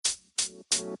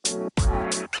David,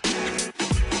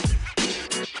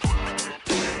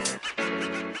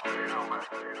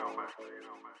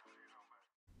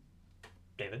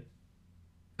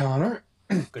 Connor,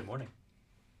 good morning.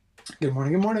 good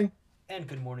morning, good morning. And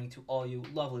good morning to all you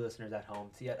lovely listeners at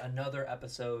home to yet another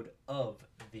episode of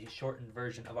the shortened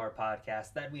version of our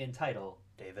podcast that we entitle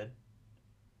David.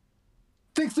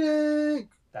 Thanks, Dick!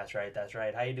 That's right, that's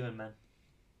right. How you doing, man?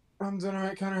 I'm doing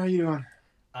alright, Connor. How you doing?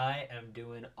 I am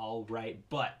doing all right,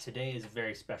 but today is a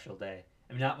very special day.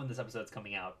 I mean, not when this episode's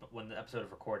coming out, but when the episode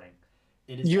of recording.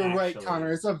 It is You're right, actually...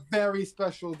 Connor. It's a very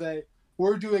special day.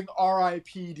 We're doing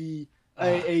R.I.P.D,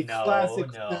 a no,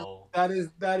 classic film. no.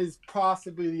 That is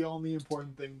possibly the only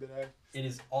important thing today. It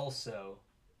is also...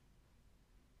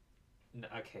 No,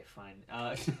 okay, fine.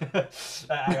 I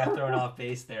got thrown off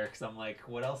base there because I'm like,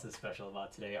 what else is special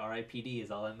about today? R.I.P.D is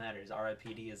all that matters.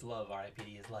 R.I.P.D is love.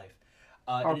 R.I.P.D is life.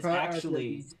 It is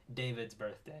actually David's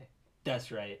birthday.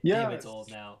 That's right. Yes. David's old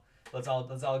now. Let's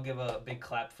all give a big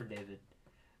clap for David.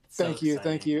 Thank you.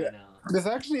 This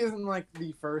actually isn't like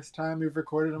the first time we've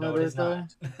recorded on my birthday. It is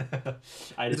not.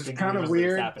 I just think kind of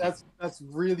weird. That's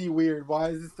really weird. Why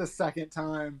is this the second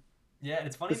time? Yeah, and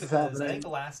it's funny because I think the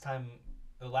last time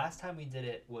we did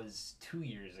it was 2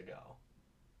 years ago.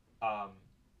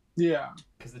 Yeah.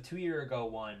 Because the 2 year ago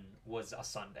one was a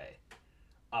Sunday.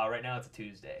 Right now it's a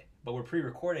Tuesday, but we're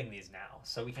pre-recording these now,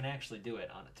 so we can actually do it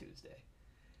on a Tuesday.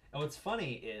 And what's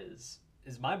funny is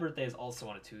my birthday is also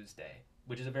on a Tuesday,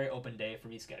 which is a very open day for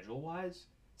me schedule-wise.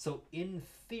 So in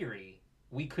theory,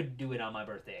 we could do it on my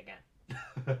birthday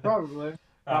again. Probably.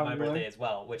 On my birthday as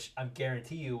well, which I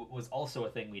guarantee you was also a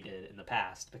thing we did in the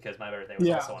past because my birthday was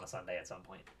also on a Sunday at some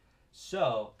point.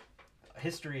 So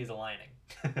history is aligning.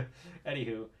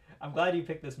 Anywho, I'm glad you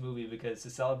picked this movie because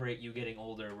to celebrate you getting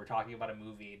older, we're talking about a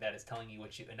movie that is telling you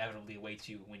what inevitably awaits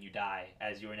you when you die,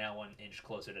 as you are now 1 inch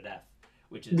closer to death,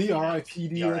 which is the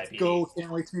R.I.P.D. Let's go!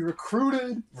 Can't wait to be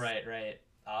recruited. Right.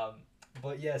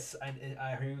 But yes,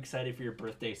 are you excited for your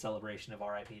birthday celebration of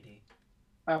R.I.P.D?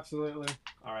 Absolutely.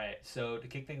 All right. So to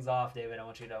kick things off, David, I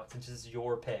want you to know, since this is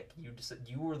your pick,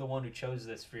 you were the one who chose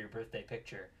this for your birthday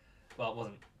picture. Well, it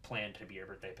wasn't planned to be your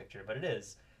birthday picture, but it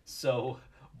is. So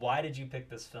why did you pick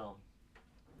this film?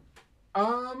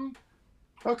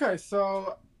 Okay,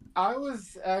 so I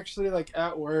was actually like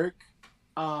at work,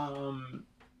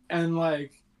 and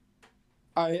like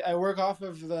I work off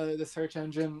of the search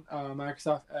engine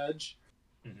Microsoft Edge,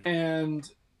 and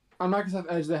on Microsoft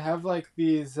Edge they have like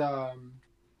these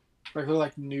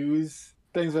like news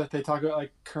things that they talk about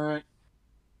like current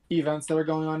events that are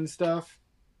going on and stuff,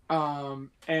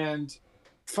 and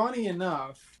funny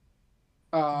enough,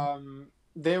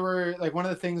 they were like one of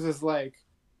the things was like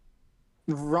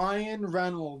Ryan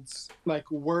Reynolds' like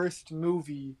worst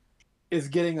movie is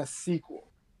getting a sequel,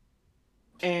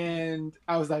 and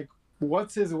I was like,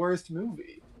 what's his worst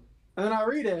movie? And then I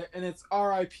read it and it's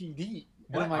R.I.P.D.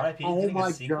 What? And I'm like, R.I.P.D. oh getting my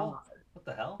a sequel? god, what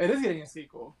the hell? It is getting a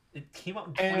sequel. It came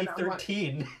out in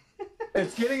 2013.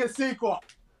 It's getting a sequel,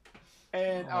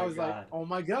 and I was like, oh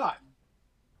my god,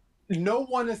 no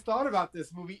one has thought about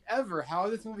this movie ever. How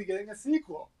is this movie getting a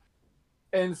sequel?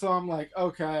 And so I'm like,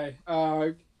 okay,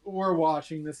 we're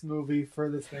watching this movie for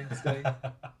this thing's sake.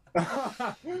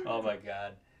 Oh my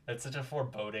god. That's such a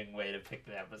foreboding way to pick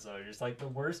the episode. Just like, the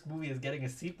worst movie is getting a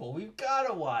sequel. We've got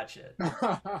to watch it.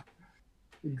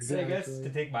 Exactly. I guess to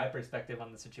take my perspective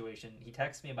on the situation, he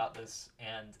texted me about this,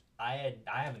 and I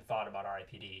haven't thought about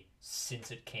R.I.P.D. since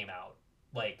it came out.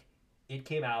 Like, it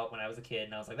came out when I was a kid,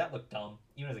 and I was like, that looked dumb.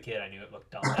 Even as a kid, I knew it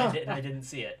looked dumb. I didn't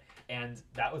see it. And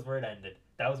that was where it ended.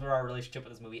 That was where our relationship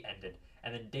with this movie ended.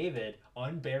 And then David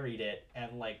unburied it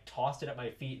and like tossed it at my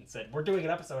feet and said, we're doing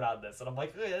an episode on this. And I'm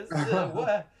like,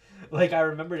 what? Like, I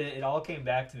remembered it all came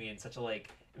back to me in such a like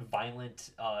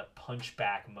violent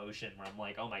punchback motion where I'm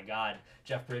like, oh my god,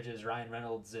 Jeff Bridges, Ryan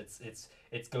Reynolds, it's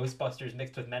Ghostbusters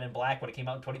mixed with Men in Black when it came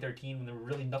out in 2013 when there were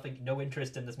really no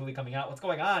interest in this movie coming out. What's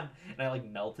going on? And I like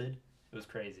melted. It was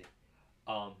crazy.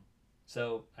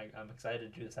 So I'm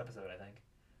excited to do this episode, I think.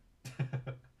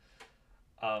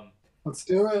 Let's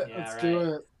do it. Yeah, Let's right. do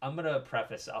it. I'm gonna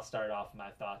preface. I'll start off my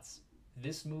thoughts.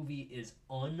 This movie is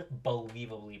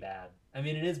unbelievably bad. I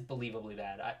mean, it is believably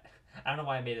bad. I don't know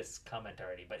why I made this comment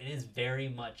already, but it is very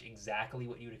much exactly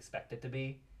what you'd expect it to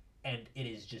be, and it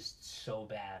is just so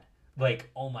bad.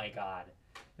 Like, oh my god,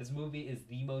 this movie is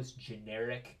the most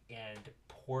generic and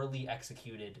poorly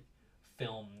executed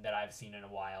film that I've seen in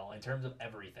a while in terms of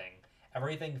everything.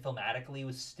 Everything filmatically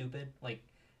was stupid. Like,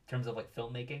 in terms of like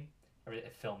filmmaking.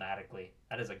 Filmatically.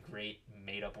 That is a great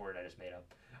made-up word I just made up.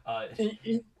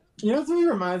 You know what movie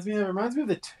reminds me of? It reminds me of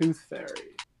The Tooth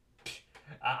Fairy.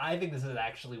 I think this is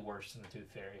actually worse than the Tooth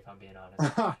Fairy, if I'm being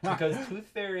honest, because Tooth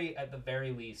Fairy, at the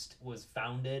very least, was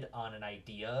founded on an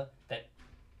idea that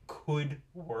could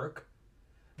work.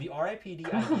 The R.I.P.D.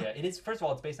 idea, it is, first of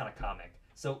all, it's based on a comic,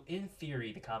 so in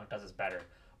theory, the comic does this better.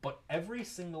 But every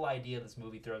single idea this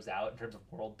movie throws out in terms of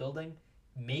world building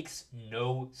makes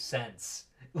no sense.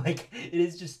 Like, it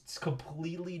is just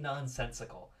completely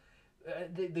nonsensical.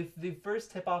 The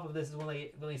first tip off of this is when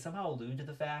they somehow allude to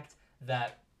the fact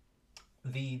that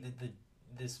the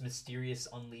this mysterious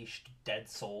unleashed dead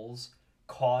souls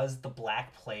caused the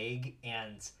Black Plague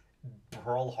and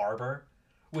Pearl Harbor,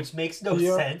 which makes no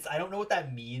Yep. sense. I don't know what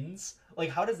that means. Like,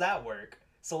 how does that work?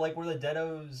 So, like, were the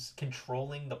Deados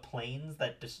controlling the planes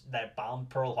that bombed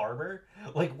Pearl Harbor?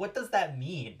 Like, what does that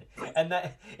mean? And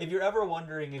that, if you're ever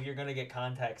wondering if you're gonna get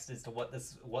context as to what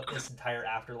this entire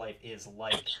afterlife is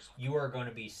like, you are going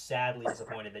to be sadly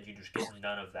disappointed that you just get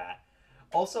none of that.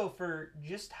 Also, for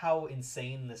just how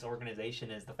insane this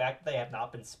organization is, the fact that they have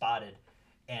not been spotted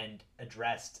and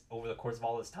addressed over the course of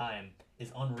all this time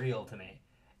is unreal to me.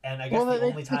 And I guess Well, the they,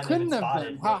 only they time they've been couldn't have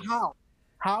been. spotted How was,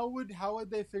 how how would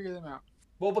they figure them out?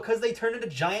 well, because they turn into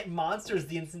giant monsters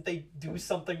the instant they do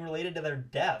something related to their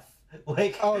death.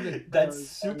 Like, Oh, the that's stars.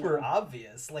 super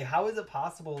obvious. Like, how is it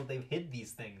possible that they've hid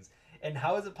these things? And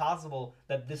how is it possible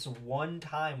that this one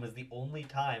time was the only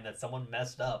time that someone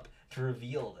messed up to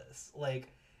reveal this?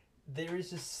 Like, there is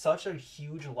just such a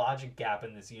huge logic gap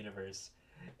in this universe.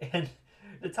 And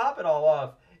to top it all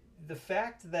off, the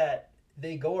fact that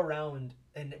they go around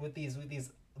and with these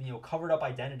covered up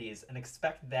identities and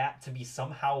expect that to be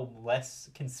somehow less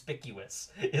conspicuous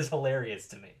is hilarious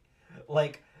to me.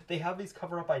 Like, they have these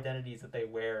cover up identities that they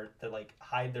wear to like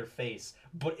hide their face,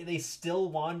 but they still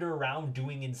wander around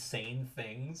doing insane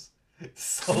things.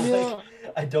 So like,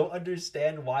 Yeah. I don't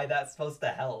understand why that's supposed to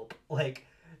help. Like,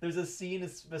 there's a scene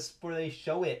where they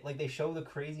show it, like they show the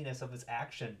craziness of this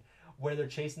action where they're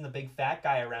chasing the big fat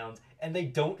guy around and they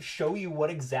don't show you what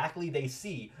exactly they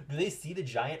see. Do they see the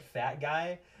giant fat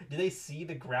guy? Do they see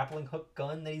the grappling hook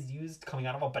gun that he's used coming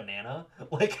out of a banana?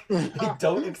 Like, they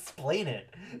don't explain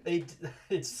it. They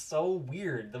it's so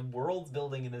weird. The world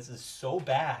building in this is so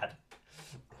bad.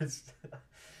 It's,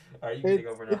 all right, you can take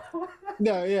over It's now.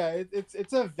 no, yeah,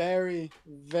 it's a very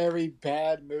very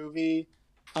bad movie.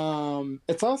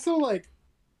 It's also like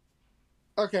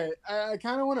okay, I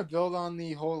kind of want to build on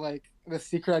the whole like the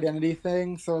secret identity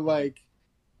thing. So like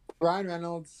Ryan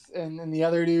Reynolds and the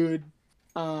other dude,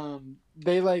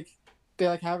 they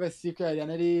have a secret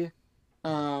identity,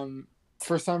 um,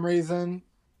 for some reason,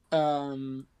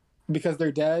 um, because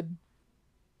they're dead.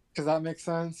 Because that makes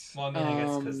sense. Well, I mean, I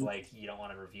guess because like you don't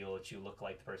want to reveal that you look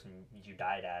like the person you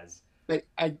died as.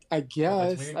 I But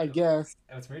guess I guess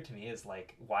what's weird to me is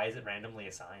like, why is it randomly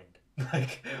assigned?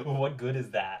 Like, what good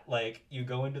is that? Like, you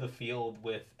go into the field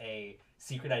with a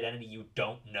secret identity you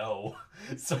don't know,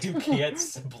 so you can't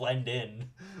blend in.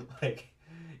 Like,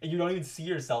 and you don't even see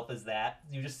yourself as that.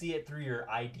 You just see it through your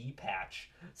ID patch.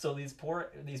 So these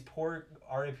poor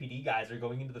R.I.P.D. guys are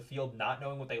going into the field not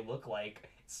knowing what they look like.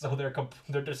 So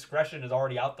their discretion is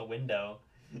already out the window.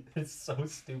 It's so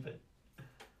stupid.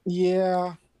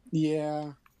 yeah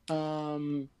yeah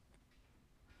um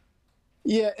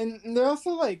yeah, and they're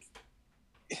also like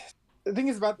the thing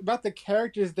is about the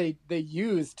characters they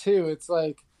use too. It's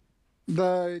like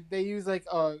they use like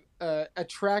a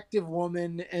attractive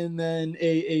woman and then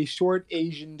a short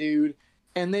Asian dude,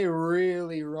 and they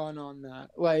really run on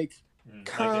that. Like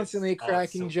Like constantly it's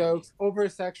cracking so funny. jokes, over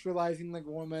sexualizing the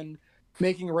woman,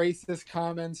 making racist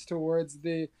comments towards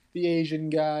the Asian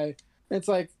guy. It's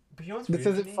like But you know what's this weird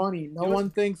to isn't me? funny. You No know what's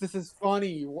one thinks this is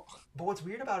funny. But what's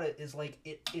weird about it is like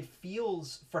it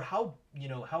feels, for how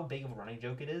how big of a running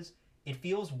joke it is, it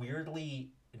feels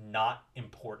weirdly not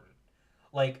important.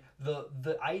 Like the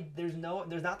I there's not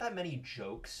that many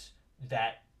jokes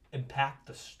that impact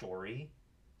the story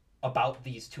about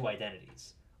these two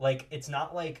identities. Like, it's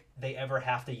not like they ever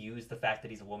have to use the fact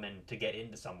that he's a woman to get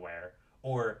into somewhere,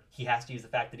 or he has to use the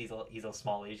fact that he's a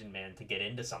small Asian man to get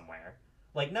into somewhere.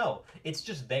 Like, no, it's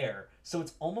just there. So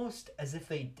it's almost as if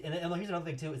they. And here's another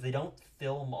thing too: is they don't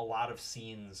film a lot of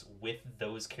scenes with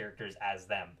those characters as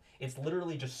them. It's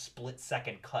literally just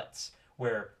split-second cuts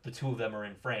where the two of them are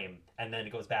in frame, and then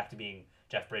it goes back to being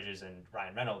Jeff Bridges and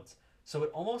Ryan Reynolds. So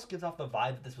it almost gives off the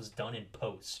vibe that this was done in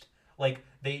post. Like,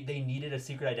 they needed a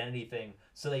secret identity thing,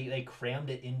 so they crammed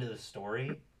it into the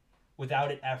story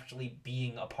without it actually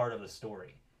being a part of the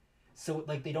story. So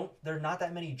like, there are not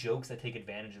that many jokes that take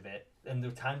advantage of it, and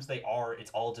the times they are,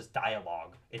 it's all just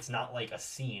dialogue. It's not like a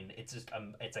scene. It's just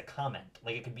it's a comment.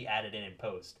 Like, it could be added in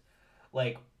post.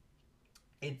 Like,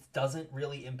 it doesn't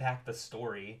really impact the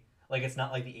story. Like it's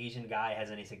not like the Asian guy has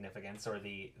any significance or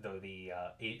the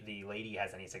lady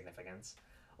has any significance.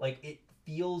 Like it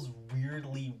feels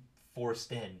weirdly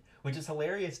forced in, which is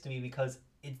hilarious to me because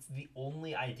it's the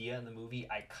only idea in the movie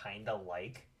I kind of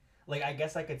like. Like I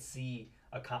guess I could see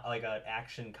like an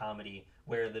action comedy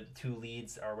where the two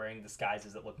leads are wearing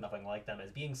disguises that look nothing like them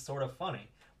as being sort of funny,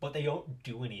 but they don't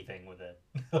do anything with it.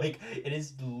 Like it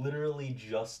is literally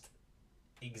just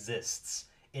exists.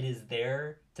 It is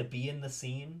there to be in the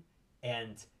scene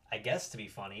and I guess to be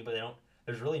funny, but they don't.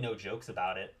 There's really no jokes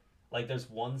about it. Like there's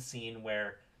one scene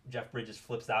where Jeff Bridges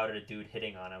flips out at a dude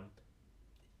hitting on him.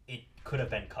 It could have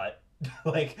been cut.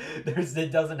 Like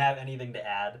it doesn't have anything to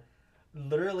add.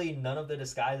 Literally none of the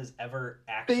disguises ever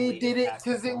They actually did it impact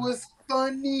the because it plot. was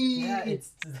funny. Yeah,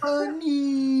 it's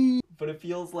Funny. but it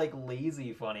feels like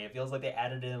lazy funny. It feels like they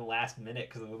added it in the last minute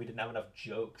because the movie didn't have enough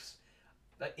jokes.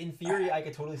 Like, in theory, I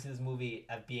could totally see this movie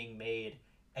as being made,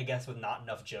 I guess, with not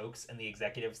enough jokes, and the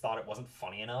executives thought it wasn't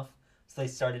funny enough, so they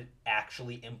started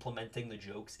actually implementing the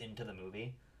jokes into the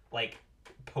movie, like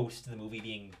post the movie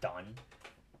being done.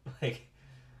 Like,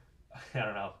 I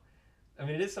don't know. I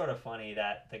mean, it is sort of funny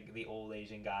that the old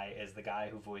Asian guy is the guy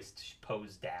who voiced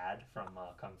Poe's dad from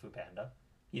Kung Fu Panda.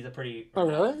 Oh,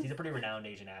 really? He's a pretty renowned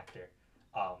Asian actor.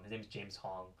 His name's James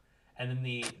Hong, and then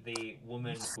the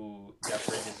woman who Jeff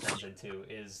Bridges turns into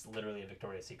is literally a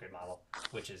Victoria's Secret model,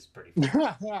 which is pretty funny.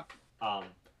 Um,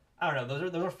 I don't know.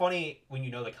 Those are funny when you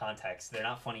know the context. They're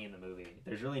not funny in the movie.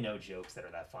 There's really no jokes that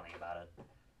are that funny about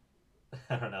it.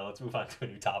 I don't know. Let's move on to a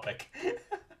new topic.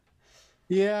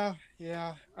 Yeah,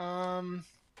 yeah.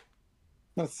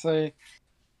 Let's see.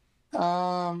 What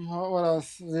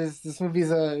else? This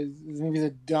movie's a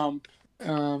dump. I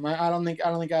don't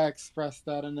think I expressed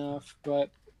that enough, but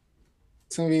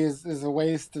this movie is a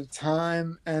waste of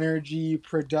time, energy,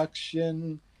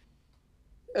 production.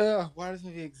 Ugh, why does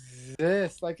this movie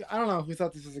exist? Like, I don't know who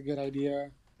thought this was a good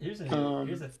idea. Here's a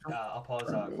I'll pause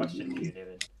question for you,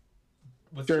 David.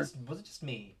 Sure. Was it just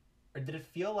me, or did it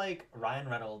feel like Ryan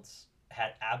Reynolds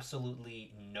had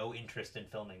absolutely no interest in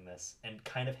filming this and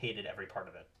kind of hated every part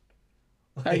of it?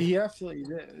 He Like absolutely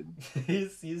did.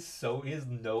 he has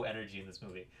no energy in this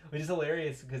movie, which is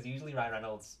hilarious because usually Ryan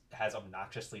Reynolds has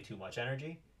obnoxiously too much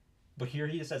energy, but here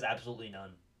he just has absolutely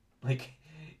none. Like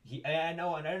I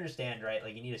know and I understand, right?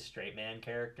 Like you need a straight man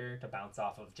character to bounce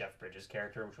off of Jeff Bridges'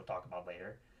 character, which we'll talk about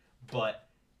later, but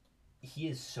he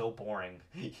is so boring.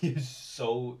 He is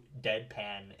so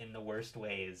deadpan in the worst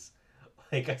ways.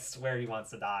 Like I swear he wants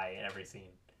to die in every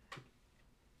scene.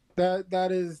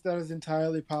 That is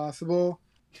entirely possible.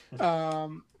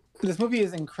 Um, this movie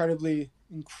is incredibly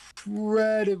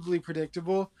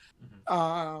predictable.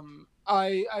 Mm-hmm.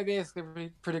 I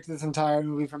basically predicted this entire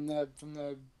movie from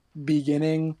the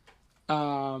beginning.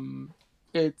 Um,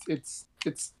 it's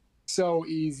so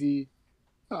easy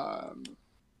um,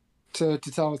 to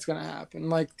tell what's gonna happen.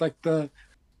 Like the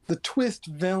twist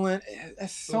villain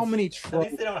has so many At least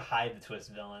tropes. they don't hide the twist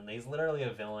villain. He's literally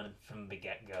a villain from the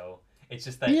get go. It's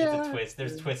just that it's a Yeah, twist.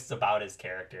 There's twists about his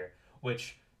character,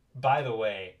 which, by the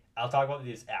way, I'll talk about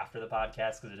these after the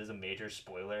podcast because it is a major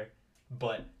spoiler.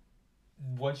 But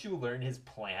once you learn his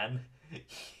plan,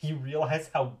 you realize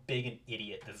how big an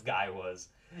idiot this guy was.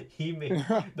 He made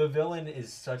the villain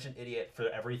is such an idiot for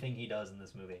everything he does in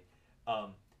this movie. Um,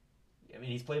 I mean,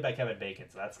 he's played by Kevin Bacon,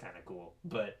 so that's kind of cool.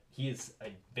 But he is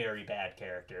a very bad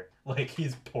character. Like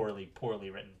he's poorly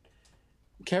written.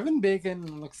 Kevin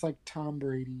Bacon looks like Tom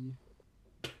Brady.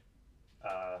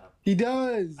 Uh, He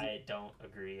does. I don't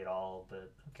agree at all,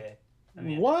 but okay. I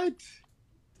mean, What?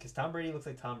 because Tom Brady looks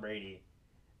like Tom Brady.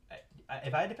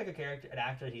 If I had to pick a character, an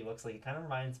actor that he looks like, it kind of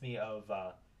reminds me of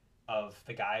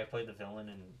the guy who played the villain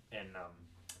in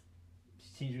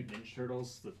Teenage Mutant Ninja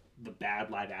Turtles, the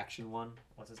bad live action one.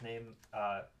 What's his name?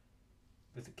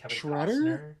 Was it Kevin Shredder?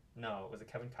 Costner? No, was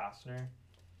it Kevin Costner?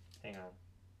 Hang on,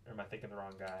 or am I thinking the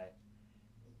wrong guy?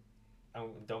 Oh,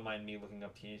 don't mind me looking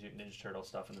up Teenage Mutant Ninja Turtle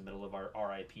stuff in the middle of our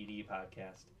R.I.P.D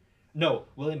podcast. No,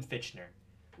 William Fichtner.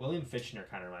 William Fichtner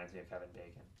kind of reminds me of Kevin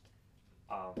Bacon.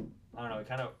 I don't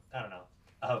know. I don't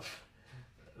know.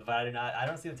 But I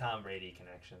don't see the Tom Brady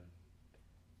connection.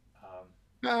 Um,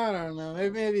 I don't know.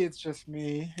 Maybe it's just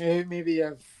me. Maybe I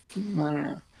don't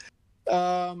know.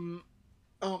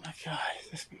 Oh my god,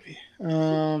 this movie.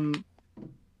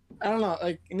 I don't know.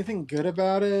 Like anything good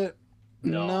about it?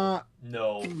 no, Not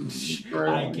no.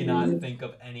 I cannot really. think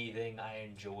of anything I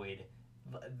enjoyed.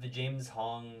 The James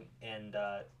Hong and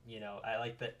I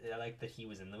like that. I like that he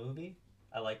was in the movie.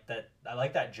 I like that. I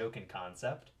like that joke and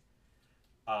concept.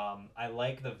 I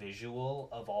like the visual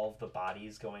of all of the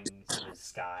bodies going to the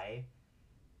sky.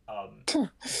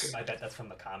 I bet that's from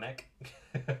the comic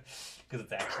because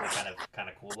it's actually kind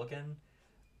of cool looking.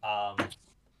 Um,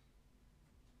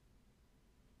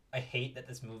 I hate that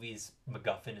this movie's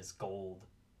MacGuffin is gold.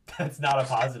 That's not a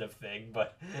positive thing,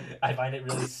 but I find it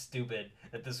really stupid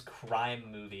that this crime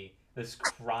movie, this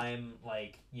crime,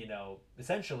 like,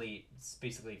 essentially, it's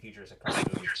basically a futuristic crime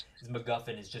movie, this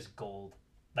MacGuffin is just gold.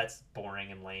 That's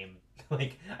boring and lame.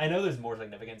 Like, I know there's more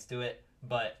significance to it,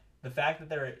 but the fact that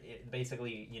they're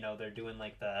basically, they're doing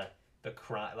like the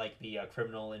crime, like the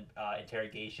criminal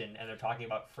interrogation, and they're talking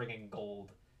about friggin'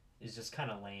 gold is just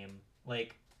kind of lame.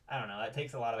 Like, I don't know. That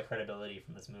takes a lot of the credibility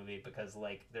from this movie because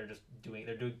like they're doing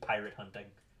pirate hunting.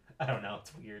 I don't know.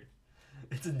 It's weird.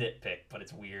 It's a nitpick, but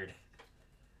it's weird.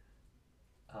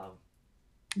 Um,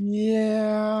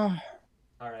 Yeah.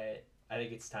 all right. I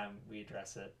think it's time we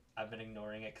address it. I've been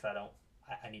ignoring it because I don't.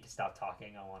 I need to stop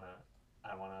talking. I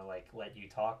wanna like let you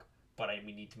talk, but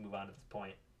we need to move on to this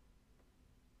point.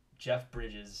 Jeff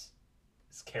Bridges,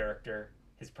 his character,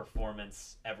 his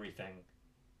performance, everything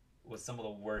was some of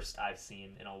the worst I've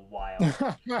seen in a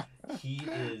while. He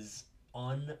is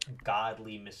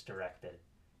ungodly misdirected.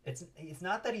 It's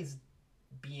not that he's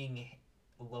being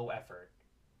low effort.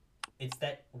 It's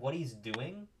that what he's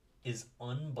doing is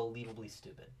unbelievably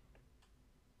stupid.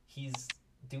 He's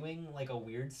doing like a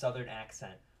weird southern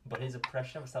accent, but his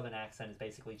impression of a southern accent is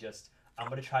basically just I'm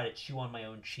gonna try to chew on my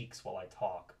own cheeks while I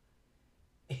talk.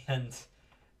 And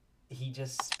he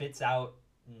just spits out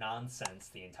nonsense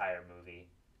the entire movie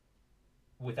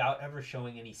without ever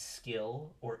showing any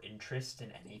skill or interest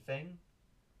in anything.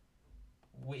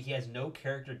 He has no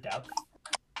character depth,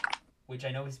 which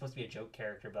I know he's supposed to be a joke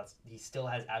character, but he still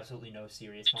has absolutely no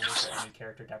serious moments or any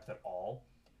character depth at all.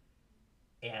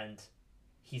 And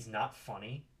he's not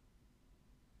funny,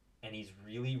 and he's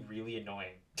really, really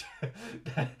annoying.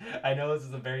 I know this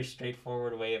is a very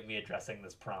straightforward way of me addressing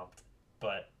this prompt,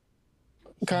 but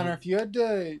Connor, if you had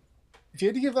to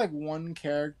give like one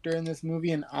character in this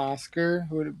movie an Oscar,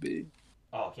 who would it be?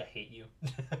 oh yeah, I hate you.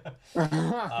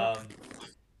 I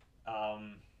um,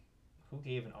 um, who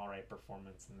gave an alright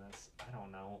performance in this? I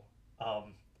don't know.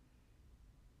 Um,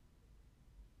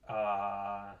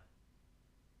 uh,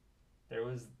 there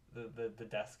was the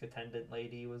desk attendant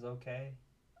lady was okay.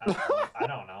 I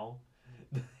don't know.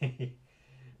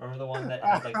 Remember the one that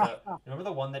had like the remember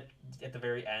the one that at the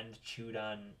very end chewed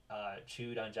on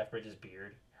Jeff Bridges'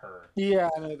 beard? Her. Yeah,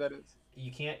 I know who that is.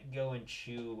 You can't go and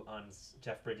chew on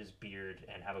Jeff Bridges' beard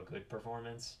and have a good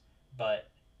performance,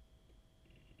 but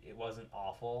it wasn't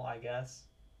awful, I guess.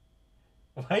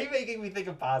 Why are you making me think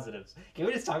of positives? Can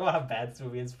we just talk about how bad this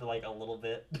movie is for like a little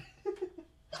bit?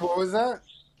 What was that?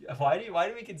 Why do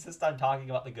we insist on talking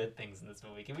about the good things in this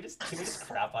movie? Can we just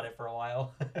crap on it for a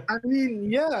while? I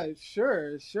mean, yeah,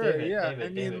 sure, David, yeah. David, I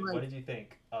mean, David, like, what did you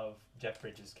think of Jeff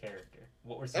Bridges' character?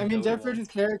 What were I some mean, Jeff notable? Bridges'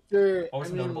 character. What were I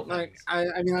some mean, notable like, things?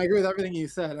 I agree with everything you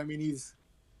said. I mean, he's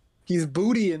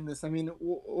booty in this. I mean,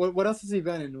 what else has he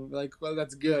been in? Like, well,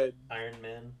 that's good. Iron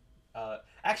Man.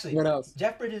 Actually, What else?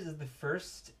 Jeff Bridges is the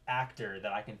first actor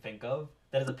that I can think of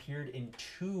that has appeared in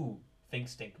two Think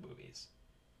Stink movies,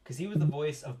 because he was the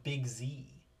voice of Big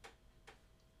Z.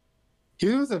 He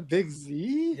was a Big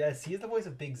Z. Yes, he is the voice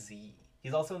of Big Z.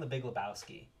 He's also in The Big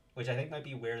Lebowski, which I think might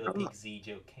be where the Big Z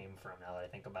joke came from. Now that I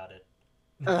think about it,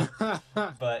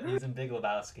 but he's in Big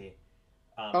Lebowski.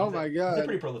 Oh He's my he's a god,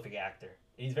 pretty prolific actor.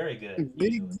 He's very good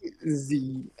Big usually.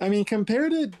 Z. I mean,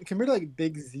 compared to like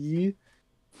Big Z,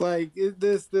 like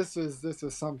this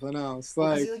was something else.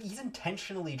 Well, because Like, he's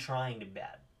intentionally trying to be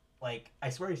bad. Like I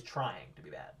swear he's trying to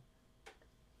be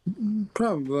bad.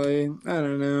 probably, I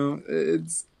don't know.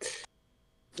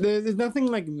 There's nothing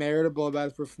like meritable about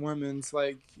his performance.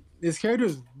 Like, his character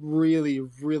is really,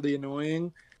 really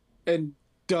annoying and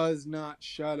does not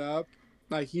shut up.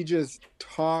 Like, he just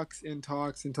talks and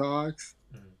talks and talks.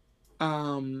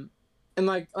 Mm. And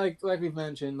like we've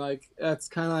mentioned, like that's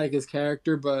kind of like his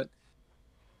character, but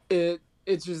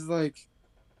it's just like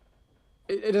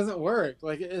it doesn't work.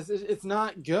 Like, it's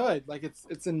not good. Like,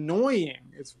 it's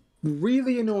annoying. It's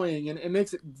really annoying, and it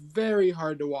makes it very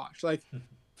hard to watch. Like,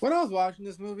 when I was watching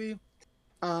this movie,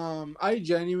 I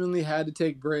genuinely had to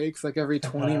take breaks like every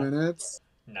 20 minutes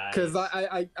because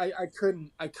Nice.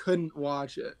 I couldn't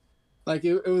watch it. Like,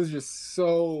 it was just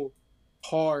so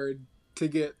hard to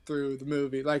get through the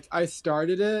movie. Like, I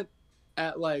started it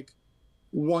at like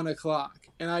 1 o'clock,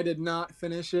 and I did not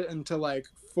finish it until like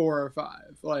 4 or 5.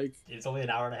 Like, It's only an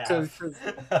hour and a cause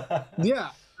half. yeah,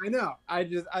 I know. I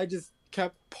just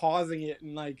kept pausing it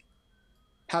and like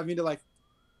having to like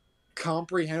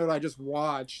comprehend what I just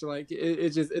watched. Like,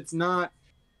 it's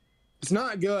It's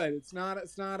not good. It's not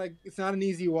an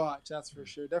easy watch. That's for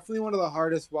sure. Definitely one of the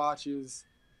hardest watches.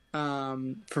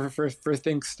 For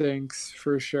Think Stinks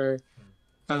for sure.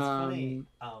 What's funny,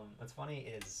 Um, what's funny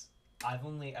is I've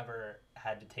only ever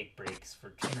had to take breaks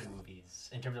for two movies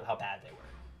in terms of how bad they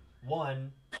were.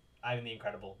 One, I'm the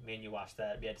Incredible. Me and you watched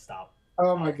that. We had to stop.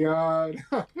 oh my Um,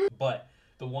 god. but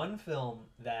the one film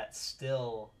that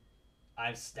still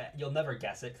you'll never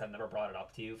guess it because I've never brought it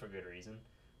up to you for good reason.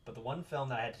 But the one film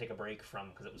that I had to take a break from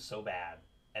because it was so bad,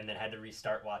 and then had to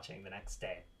restart watching the next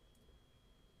day.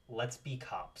 Let's Be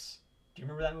Cops. Do you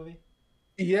remember that movie?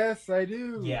 Yes, I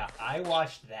do. Yeah, I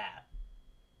watched that,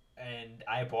 and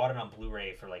I bought it on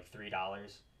Blu-ray for like $3,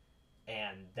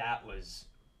 and that was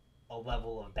a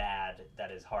level of bad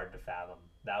that is hard to fathom.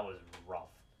 That was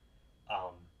rough.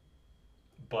 Um,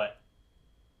 but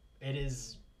it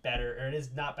is better, or it is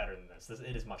not better than this.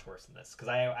 It is much worse than this because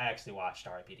I actually watched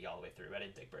R.I.P.D all the way through. I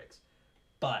didn't take breaks,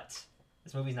 but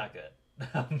this movie's not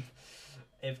good.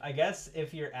 If I guess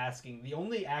if you're asking, the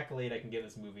only accolade I can give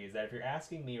this movie is that if you're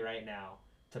asking me right now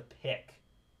to pick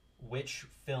which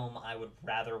film I would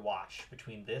rather watch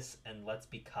between this and Let's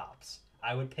Be Cops,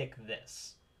 I would pick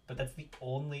this. But that's the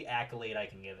only accolade I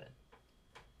can give it.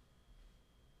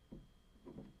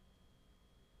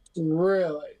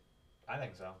 Really? I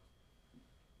think so.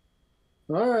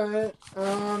 All right.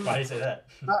 Why do you say that?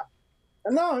 Uh,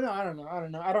 no, I don't know.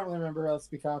 I don't really remember Let's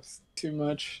Be Cops too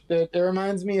much. It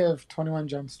reminds me of 21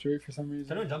 Jump Street for some reason.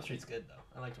 21 Jump Street's good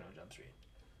though. I like 21 Jump Street.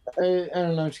 I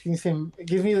don't know. It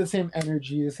gives me the same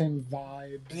energy, the same I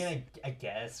mean, vibes. I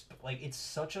guess, but like, it's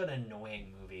such an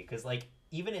annoying movie because like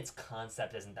even its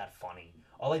concept isn't that funny.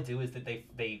 All I do is that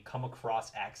they come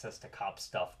across access to cop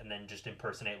stuff and then just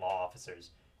impersonate law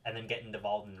officers and then get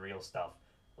involved in real stuff.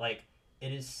 Like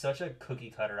it is such a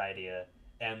cookie cutter idea,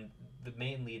 and the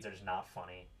main leads are just not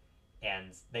funny.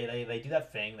 And they do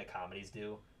that thing that comedies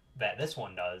do that this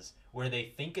one does where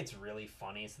they think it's really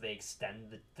funny so they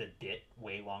extend the bit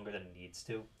way longer than it needs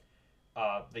to.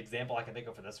 The example I can think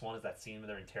of for this one is that scene where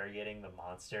they're interrogating the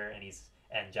monster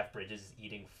and Jeff Bridges is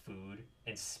eating food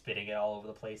and spitting it all over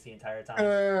the place the entire time.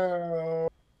 Uh,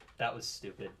 That was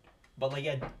stupid. But like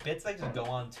yeah, bits like just go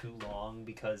on too long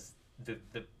because the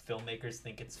filmmakers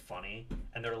think it's funny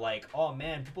and they're like, oh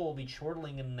man, people will be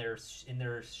chortling in their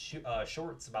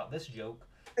shorts about this joke,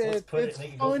 so let's put it it's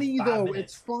make it go for funny five though. It's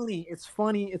minutes. funny. It's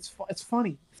funny. It's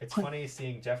funny. It's It's funny. funny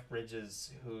seeing Jeff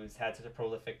Bridges, who's had such a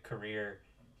prolific career,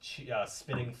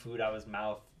 spitting food out of his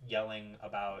mouth, yelling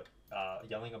about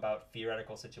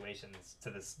theoretical situations to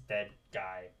this dead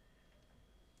guy.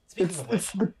 Speaking of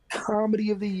It's which, the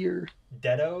comedy of the year.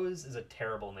 Deados is a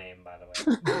terrible name, by the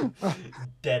way.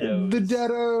 The Deados.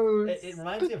 Deados. It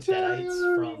reminds The me of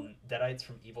Deados. Deadites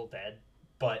from Evil Dead,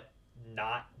 but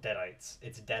not Deadites.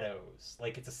 It's Deados,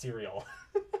 like it's a cereal.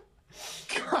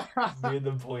 Me and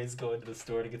the boys go into the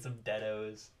store to get some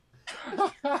Deados.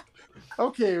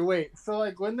 Okay, wait. So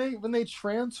like when they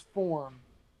transform,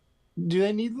 do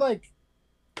they need like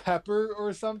pepper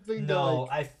or something to No,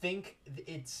 like I think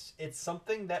it's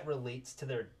something that relates to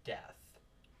their death.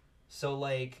 So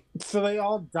like so they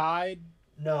all died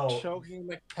no, choking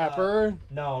like uh, pepper?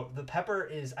 no, the pepper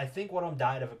is I think one of them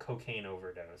died of a cocaine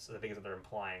overdose. I think is what they're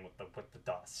implying with the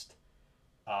dust.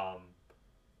 Um,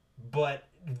 but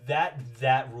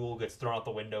that rule gets thrown out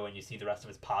the window and you see the rest of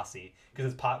his posse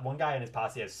because one guy in his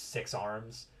posse has 6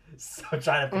 arms. So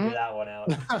trying to figure that one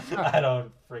out. I don't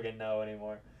friggin' know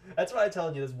anymore. That's why I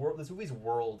tell you this movie's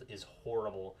world is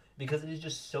horrible because it is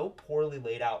just so poorly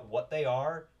laid out what they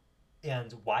are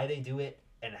and why they do it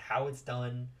and how it's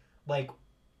done. Like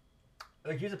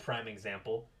here's a prime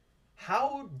example.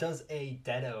 How does a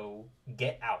Deado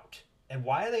get out? And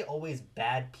why are they always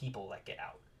bad people that get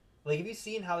out? Like, have you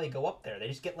seen how they go up there? They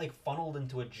just get like funneled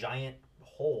into a giant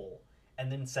hole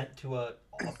and then sent to a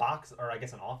box or I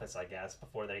guess an office, I guess,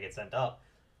 before they get sent up.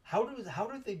 How do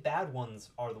the bad ones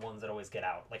are the ones that always get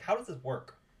out? Like, how does this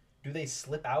work? Do they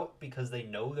slip out because they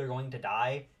know they're going to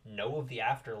die, know of the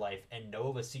afterlife, and know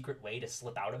of a secret way to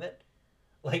slip out of it?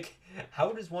 Like,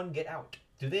 how does one get out?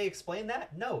 Do they explain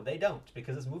that? No, they don't,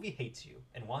 because this movie hates you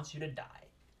and wants you to die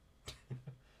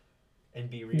and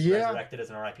be Yeah. resurrected as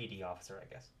an R.I.P.D officer,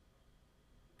 I guess.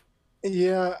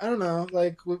 Yeah, I don't know.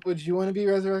 Like would you want to be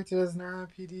resurrected as an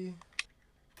R.I.P.D.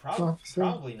 officer?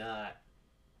 Probably not.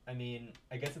 I mean,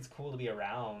 I guess it's cool to be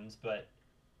around, but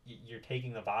you're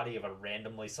taking the body of a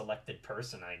randomly selected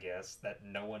person, I guess, that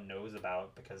no one knows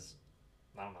about because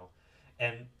I don't know.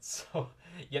 And so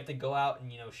you have to go out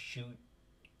and shoot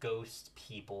ghost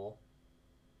people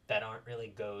that aren't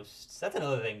really ghosts. That's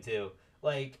another thing too.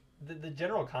 Like the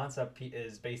general concept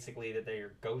is basically that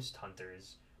they're ghost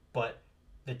hunters, but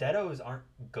the Deados aren't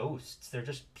ghosts. They're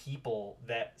just people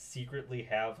that secretly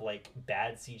have like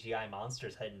bad CGI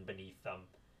monsters hidden beneath them,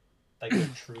 like their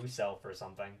true self or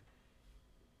something.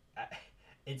 I,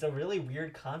 it's a really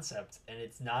weird concept, and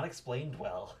it's not explained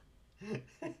well.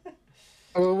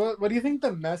 Well, what do you think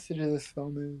the message of this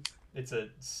film is? It's a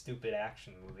stupid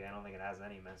action movie. I don't think it has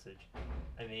any message.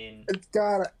 I mean, It's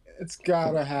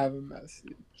gotta have a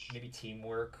message. maybe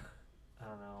teamwork. I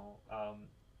don't know.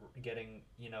 Getting,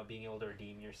 being able to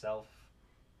redeem yourself.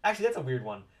 Actually, that's a weird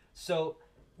one. So,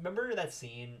 remember that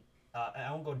scene? I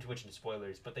won't go too much into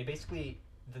spoilers, but they basically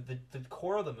the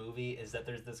core of the movie is that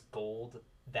there's this gold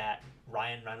that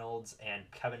Ryan Reynolds and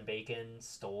Kevin Bacon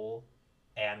stole,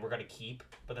 and we're gonna keep.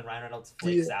 But then Ryan Reynolds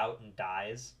flakes Yeah. out and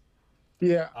dies.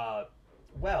 Yeah.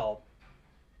 Well,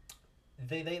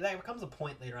 there comes a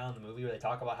point later on in the movie where they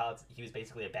talk about how he was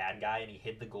basically a bad guy and he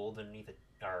hid the gold underneath it,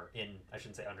 or in, I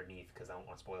shouldn't say underneath because I don't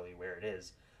want to spoil you where it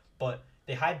is, but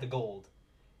they hide the gold,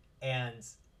 and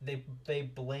they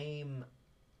blame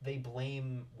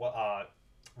what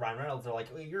Ryan Reynolds. They're like,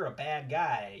 oh, you're a bad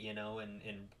guy,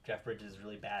 in Jeff Bridges'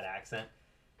 really bad accent.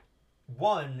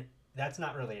 One, that's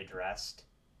not really addressed,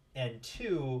 and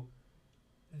two,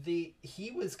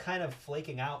 he was kind of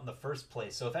flaking out in the first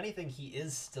place. So if anything, he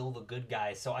is still the good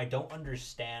guy. So I don't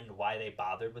understand why they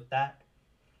bothered with that.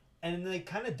 And they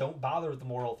kind of don't bother with the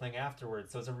moral thing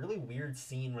afterwards. So it's a really weird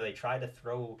scene where they try to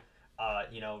throw,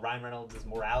 Ryan Reynolds'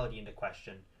 morality into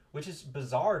question, which is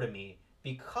bizarre to me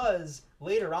because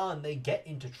later on they get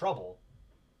into trouble,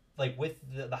 like with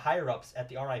the higher ups at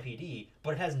the R.I.P.D.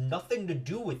 But it has nothing to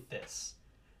do with this.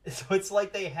 So it's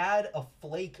like they had a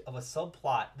flake of a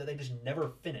subplot that they just never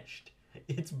finished.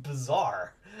 It's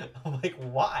bizarre. I'm like,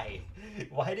 why?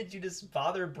 Why did you just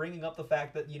bother bringing up the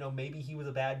fact that, maybe he was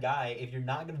a bad guy if you're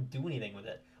not going to do anything with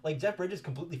it? Like, Jeff Bridges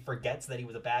completely forgets that he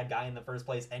was a bad guy in the first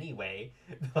place anyway.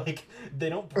 Like, they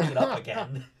don't bring it up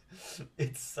again.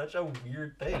 It's such a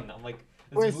weird thing. I'm like,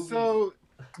 Wait, movie... so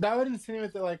that would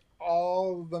insinuate that like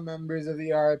all the members of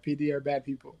the R.I.P.D. are bad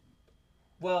people.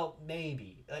 Well,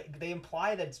 maybe. Like, they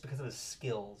imply that it's because of his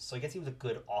skills, so I guess he was a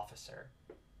good officer.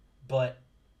 But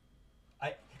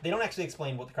they don't actually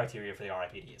explain what the criteria for the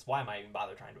R.I.P.D. is. Why am I even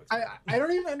bother trying to explain I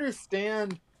don't even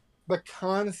understand the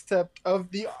concept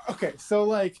of the... Okay, so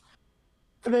like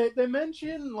they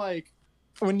mention like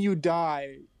when you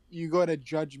die, you go to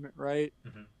judgment, right?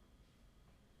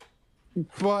 Mm-hmm.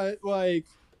 But like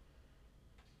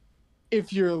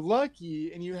if you're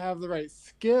lucky and you have the right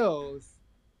skills,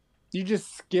 you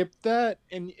just skip that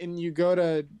and you go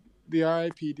to the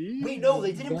R.I.P.D. Wait, no,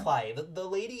 they did imply. The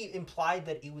lady implied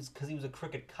that it was because he was a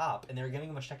crooked cop and they were giving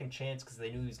him a second chance because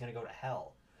they knew he was going to go to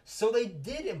hell. So they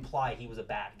did imply he was a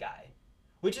bad guy.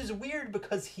 Which is weird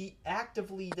because he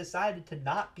actively decided to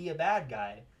not be a bad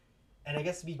guy. And I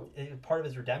guess part of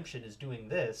his redemption is doing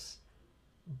this.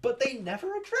 But they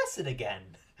never address it again.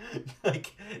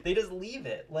 Like, they just leave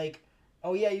it. Like,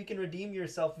 oh yeah, you can redeem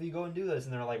yourself if you go and do this.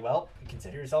 And they're like, well,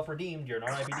 consider yourself redeemed. You're an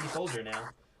R.I.P.D. soldier now.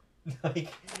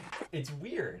 Like, it's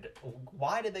weird.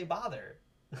 Why did they bother?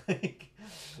 Like,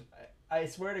 I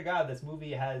swear to God, this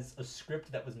movie has a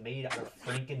script that was made out of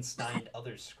Frankenstein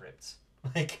other scripts.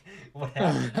 Like, what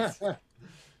happens?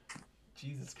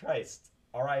 Jesus Christ.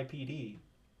 R.I.P.D.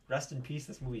 Rest in peace,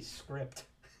 this movie's script.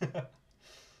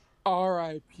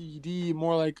 R.I.P.D.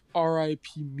 More like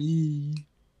R.I.P. me.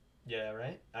 Yeah,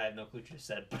 right? I have no clue what you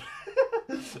said, but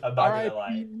I'm not gonna lie.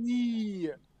 R.I.P. me.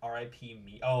 R.I.P.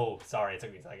 me. Oh, sorry, it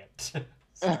took me a second.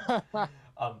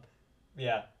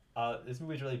 Yeah. This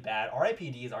movie's really bad.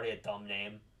 R.I.P.D. is already a dumb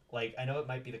name. Like, I know it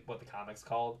might be what the comic's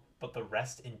called, but the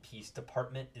Rest in Peace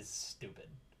Department is stupid.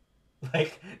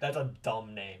 Like, that's a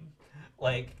dumb name.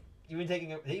 Like, even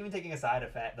taking aside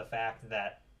the fact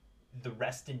that the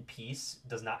Rest in Peace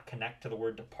does not connect to the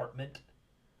word department.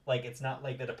 Like, it's not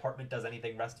like the department does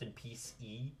anything Rest in Peace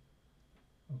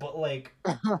but like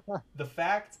the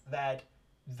fact that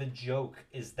the joke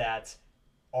is that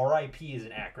RIP is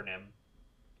an acronym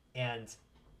and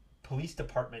police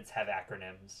departments have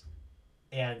acronyms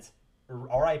and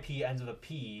RIP ends with a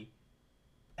P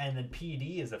and then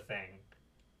PD is a thing.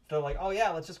 They're like, oh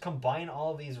yeah, let's just combine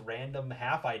all of these random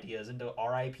half ideas into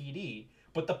RIPD.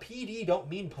 But the PD don't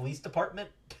mean police department.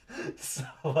 So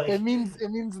like it means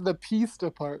the peace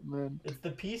department. It's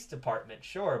the peace department,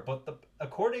 sure, but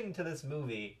according to this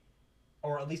movie,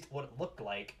 or at least what it looked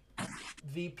like,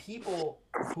 the people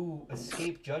who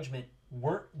escaped judgment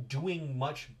weren't doing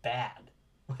much bad.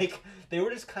 Like, they were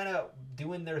just kind of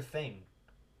doing their thing.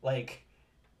 Like,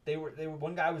 they were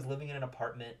one guy was living in an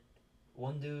apartment.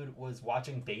 One dude was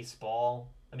watching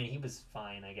baseball. I mean, he was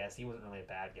fine, I guess. He wasn't really a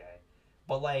bad guy.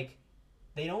 But like,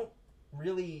 they don't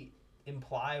really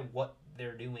imply what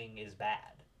they're doing is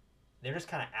bad. They're just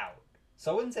kind of out.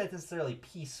 So I wouldn't say it's necessarily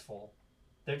peaceful.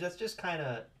 They're just kind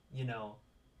of, you know,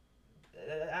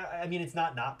 I mean, it's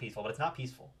not peaceful, but it's not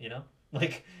peaceful, you know?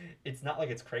 Like, it's not like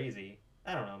it's crazy.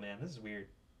 I don't know, man. This is weird.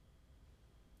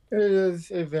 It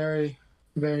is a very,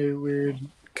 very weird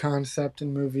concept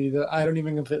and movie that I don't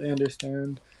even completely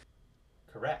understand.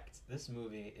 Correct. This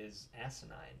movie is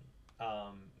asinine.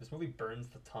 This movie burns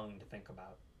the tongue to think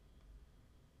about.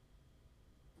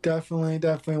 Definitely,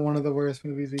 definitely one of the worst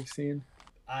movies we've seen.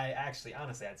 I actually,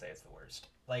 honestly, I'd say it's the worst.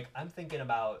 Like, I'm thinking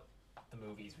about the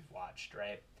movies we've watched,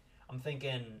 right? I'm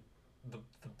thinking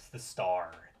the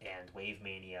Star and Wave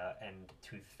Mania and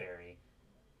Tooth Fairy.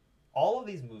 All of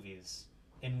these movies,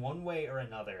 in one way or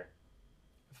another,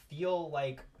 feel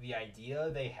like the idea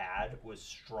they had was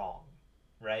strong,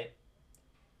 right?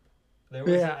 There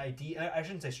was an Yeah. idea, I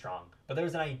shouldn't say strong, but there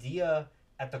was an idea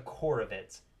at the core of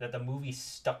it that the movie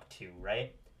stuck to,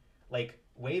 right? Like,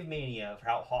 Wave Mania, for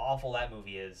how awful that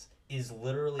movie is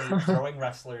literally throwing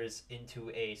wrestlers into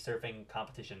a surfing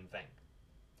competition thing.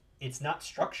 It's not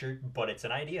structured, but it's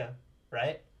an idea,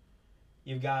 right?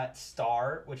 You've got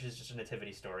Star, which is just a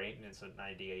nativity story, and it's an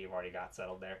idea you've already got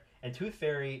settled there. And Tooth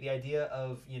Fairy, the idea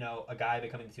of, you know, a guy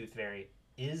becoming the Tooth Fairy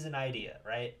is an idea,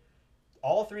 right?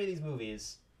 All three of these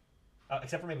movies,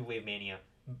 except for maybe Wave Mania,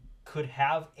 could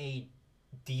have a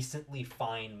decently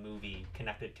fine movie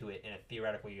connected to it in a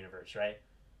theoretical universe, right?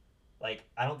 Like,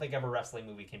 I don't think every wrestling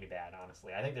movie can be bad,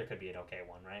 honestly. I think there could be an okay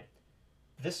one, right?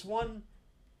 This one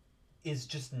is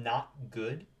just not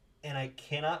good, and I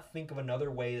cannot think of another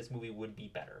way this movie would be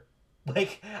better.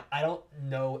 Like, I don't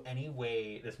know any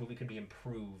way this movie could be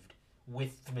improved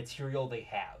with the material they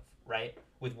have, right?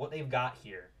 With what they've got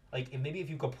here. Like, maybe if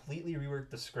you completely rework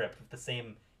the script with the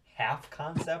same half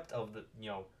concept of the, you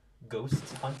know,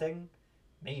 ghosts hunting,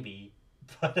 maybe.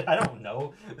 But I don't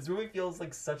know. This movie feels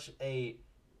like such a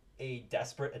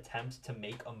desperate attempt to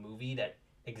make a movie that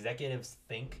executives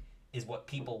think is what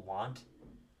people want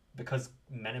because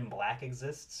Men in Black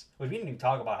exists. Which we didn't even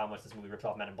talk about how much this movie rips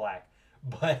off Men in Black.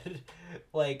 But,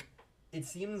 like, it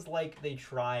seems like they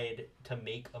tried to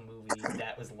make a movie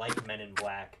that was like Men in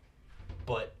Black,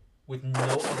 but with no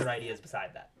other ideas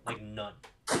beside that. Like, none.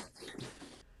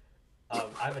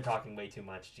 I've been talking way too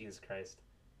much. Jesus Christ.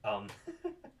 Um,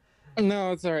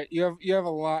 No, it's all right. You have a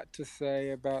lot to say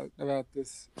about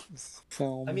this I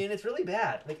film. mean, it's really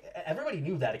bad. Like, everybody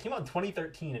knew that. It came out in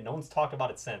 2013 and no one's talked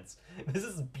about it since. This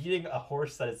is beating a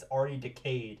horse that is already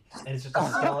decayed and it's just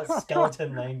a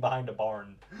skeleton laying behind a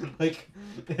barn. Like,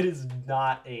 it is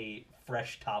not a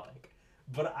fresh topic.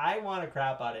 But I want to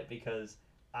crap on it because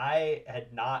I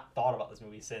had not thought about this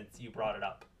movie since you brought it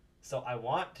up. So I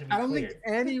want to be I don't think clear.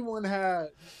 anyone has.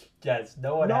 Yes,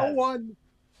 no one No has. one.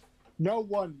 No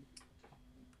one.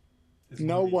 This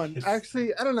No movie one. is...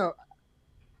 Actually, I don't know.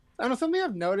 I don't know. Something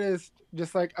I've noticed,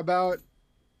 just like about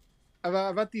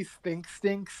these think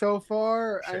stinks so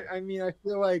far. Sure. I mean, I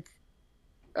feel like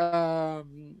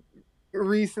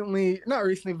recently, not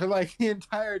recently, but like the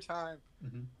entire time,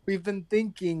 Mm-hmm. we've been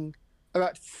thinking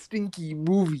about stinky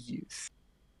movies.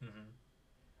 Mm-hmm.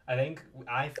 I think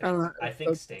I don't know. I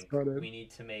think That's stink. about it. We need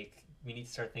to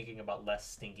start thinking about less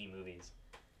stinky movies.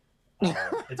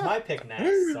 It's my pick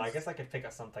next, so I guess I could pick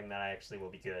us something that I actually will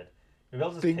be good. Maybe I'll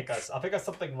just Think. pick us. I'll pick us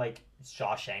something like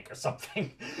Shawshank or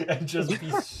something, and just be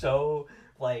so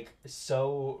like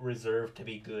so reserved to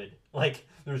be good. Like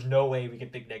there's no way we can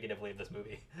think negatively of this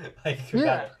movie. Like we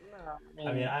Yeah. gotta,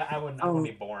 I mean, I wouldn't. I wouldn't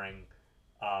be boring.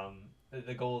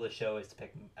 The goal of the show is to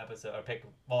pick episode or pick.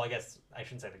 Well, I guess I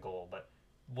shouldn't say the goal, but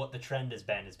what the trend has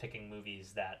been is picking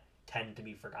movies that tend to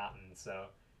be forgotten. So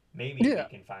maybe we Yeah.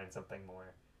 can find something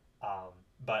more.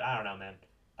 But I don't know, man.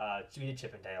 We did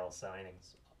Chippendales, so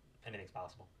anything's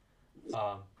possible.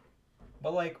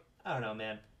 But like I don't know,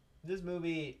 man. This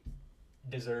movie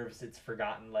deserves its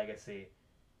forgotten legacy.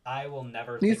 I will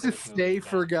never Needs think of to this movie stay again.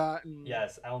 forgotten.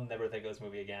 Yes, I will never think of this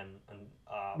movie again. And,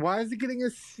 Why is it getting a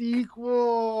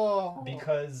sequel?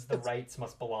 because the rights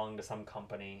must belong to some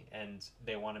company, and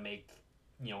they want to make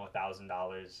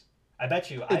 $1,000. I bet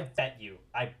you.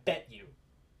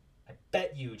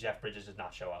 Jeff Bridges does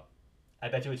not show up. I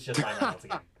bet you it's just Ryan Reynolds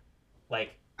again.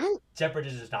 Like Jeff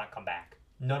Bridges does not come back.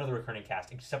 None of the recurring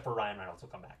cast, except for Ryan Reynolds, will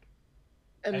come back.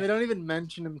 And they don't even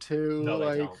mention him too. No, they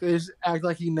like don't. they just act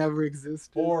like he never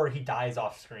existed. Or he dies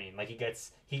off screen. Like he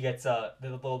gets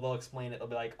they'll explain it. They'll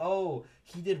be like, oh,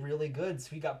 he did really good,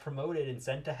 so he got promoted and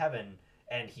sent to heaven,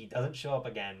 and he doesn't show up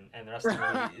again, and the rest of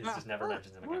the movie is just never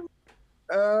mentions him again.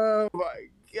 Oh my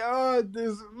god,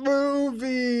 this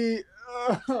movie!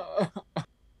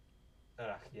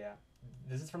 Yeah.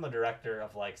 This is from the director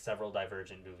of like several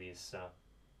Divergent movies, so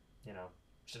You know,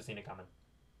 should have seen it coming.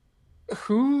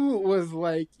 Who was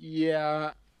like,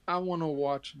 yeah, I want to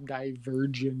watch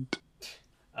Divergent?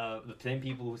 The same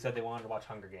people who said they wanted to watch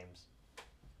Hunger Games.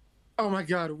 Oh my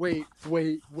God! I'm Wait. waiting.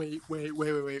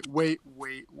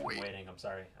 I'm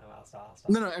sorry. I'll stop. I'll stop.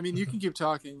 No, no. I mean, you can keep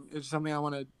talking. It's something I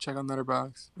want to check on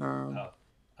Letterboxd.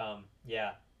 Oh,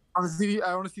 yeah. I want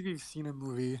to see if you've seen a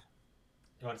movie.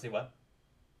 You want to see what?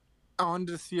 I wanted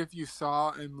to see if you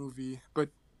saw a movie, but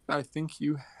I think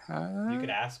you You could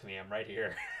have. ask me. I'm right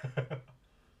here.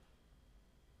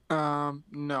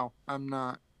 No, I'm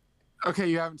not. Okay,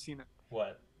 you haven't seen it.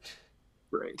 What?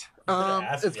 Great. You could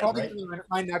ask It's me. I'm probably right. gonna be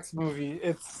my next movie.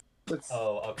 It's.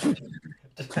 Oh, okay.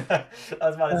 I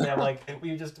was about to say, I'm like,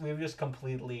 we've just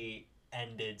completely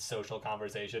ended social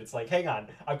conversation. It's like, hang on,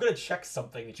 I'm gonna check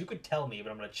something that you could tell me, but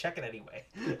I'm gonna check it anyway.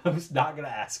 I'm just not gonna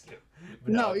ask you.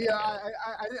 But no, No, okay, yeah,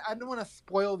 I get it. I don't want to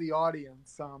spoil the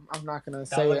audience. I'm not gonna That was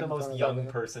say like it the in most front of young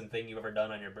everyone. person thing you've ever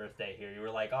done on your birthday here. You were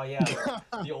like, oh yeah,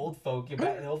 the old folk,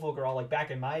 the old folk are all like,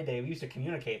 back in my day, we used to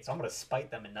communicate, so I'm gonna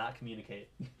spite them and not communicate.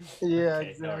 Yeah,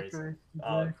 Okay, no worries.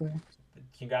 Uh, exactly.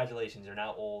 Congratulations, you're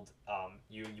now old.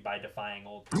 You by defying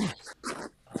old people.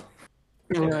 Um,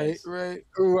 Right, anyways, right.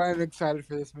 Ooh, I'm excited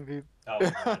for this movie. oh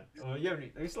my god, well,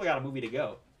 we still got a movie to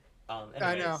go. I know,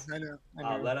 Anyways, I know,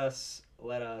 I know.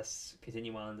 let us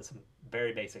continue on to some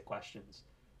very basic questions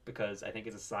because I think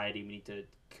as a society we need to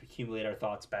accumulate our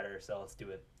thoughts better. So let's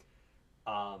do it.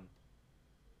 Um,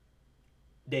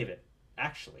 David,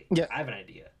 actually, Yeah. I have an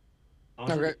idea. I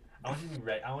want you to, Okay. I want you to be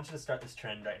ready. I want you to start this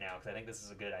trend right now because I think this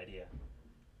is a good idea.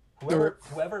 Okay.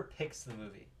 Whoever picks the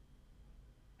movie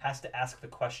has to ask the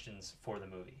questions for the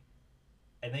movie,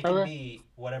 and they can Okay. be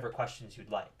whatever questions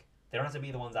you'd like. They don't have to be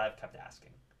the ones I've kept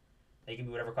asking. They can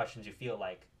be whatever questions you feel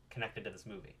like connected to this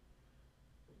movie.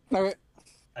 Okay.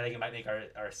 I think it might make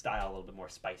our style a little bit more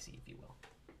spicy, if you will.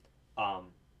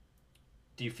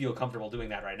 Do you feel comfortable doing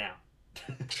that right now?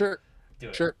 Sure. Do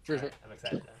it. Sure. All Sure. Sure. right, I'm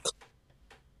excited then.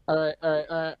 All right. All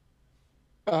right.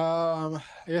 All right.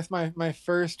 I guess my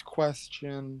first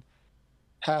question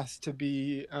has to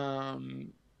be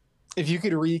if you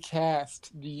could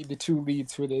recast the two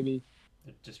leads, who would they be?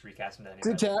 Just recast them to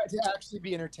To, anybody. to, to actually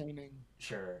be entertaining.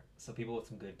 Sure. So people with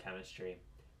some good chemistry.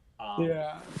 Um,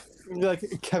 Yeah. Like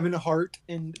Kevin Hart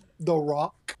and The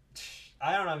Rock.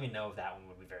 I don't even know if that one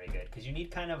would be very good because you need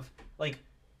kind of like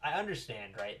I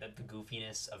understand right that the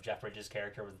goofiness of Jeff Bridges'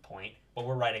 character was the point, but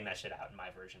we're writing that shit out in my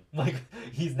version. Like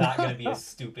he's not gonna be a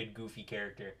stupid goofy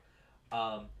character.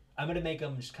 I'm gonna make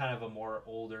him just kind of a more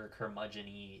older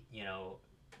curmudgeon-y,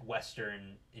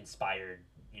 Western inspired,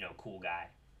 cool guy.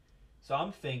 So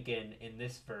I'm thinking in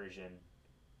this version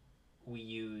we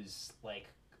use like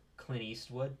Clint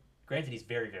Eastwood. Granted, he's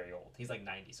very very old. He's like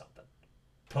 90 something.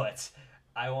 But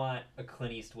I want a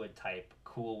Clint Eastwood type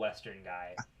cool Western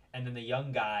guy, and then the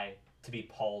young guy to be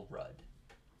Paul Rudd.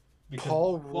 Because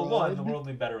Paul well, one, the Rudd. world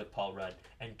will be better with Paul Rudd,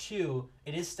 and two,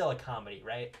 it is still a comedy,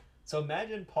 right? So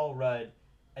imagine Paul Rudd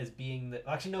as being the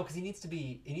actually no, because he needs to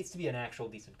be an actual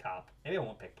decent cop. Maybe I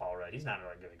won't pick Paul Rudd. He's not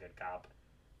a really good cop.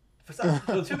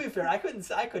 So to be fair, I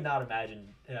could not imagine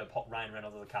Ryan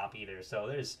Reynolds as a cop either. So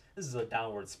this is a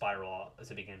downward spiral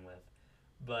to begin with,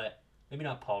 but maybe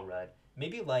not Paul Rudd.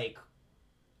 Maybe like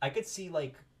I could see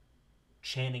like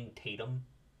Channing Tatum.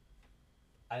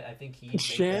 I think he'd make a.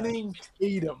 Channing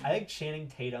Tatum. I think Channing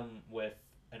Tatum with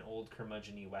an old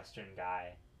curmudgeon Western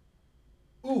guy.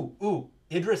 Ooh,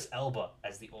 Idris Elba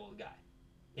as the old guy.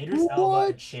 Idris Elba and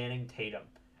What? Channing Tatum.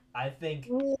 I think I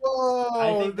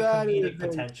Whoa, think the that is comedic a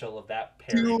potential of that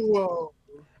pairing. duo.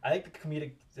 I think the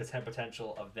comedic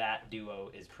potential of that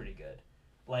duo is pretty good.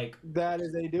 Like That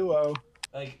is a duo.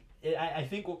 I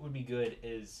think what would be good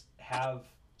is have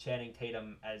Channing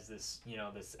Tatum as this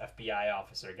FBI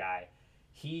officer guy.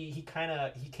 He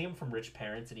came from rich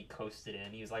parents and he coasted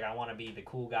in. He was like, I want to be the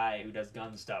cool guy who does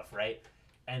gun stuff, right?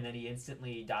 And then he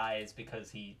instantly dies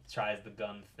because he tries the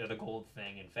gun or the gold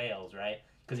thing and fails, right?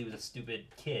 Because he was a stupid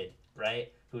kid,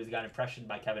 right? Who got impressioned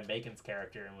by Kevin Bacon's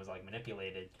character and was like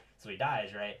manipulated, so he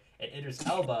dies, right? And Idris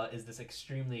Elba is this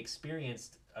extremely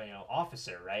experienced,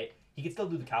 officer, right? He can still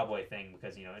do the cowboy thing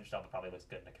because Idris Elba probably looks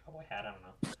good in a cowboy hat. I don't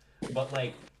know, but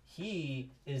like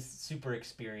he is super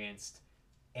experienced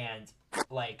and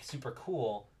like super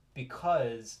cool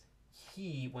because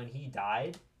when he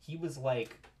died, he was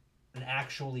like an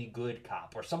actually good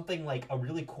cop or something like a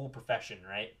really cool profession,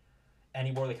 right? And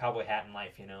he wore the cowboy hat in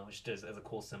life, just as a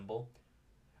cool symbol.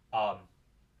 Um,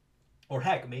 or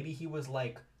heck, maybe he was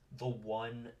like the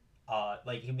one,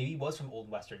 maybe he was from old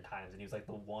Western times, and he was like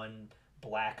the one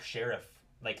black sheriff,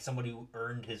 like somebody who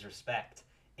earned his respect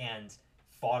and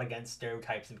fought against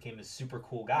stereotypes and became a super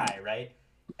cool guy, right?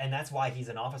 And that's why he's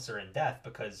an officer in death,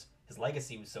 because his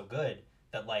legacy was so good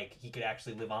that like he could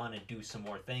actually live on and do some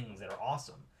more things that are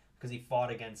awesome, because he fought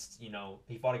against,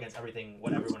 he fought against everything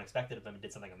what everyone expected of him and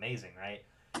did something amazing, right?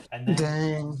 And then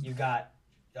Dang. you got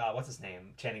what's his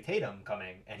name, Channing Tatum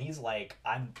coming, and he's like,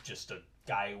 I'm just a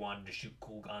guy who wanted to shoot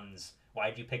cool guns.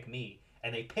 Why'd you pick me?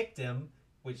 And they picked him,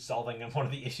 which solving one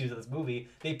of the issues of this movie.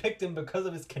 They picked him because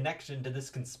of his connection to this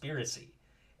conspiracy,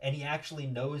 and he actually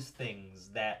knows things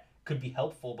that could be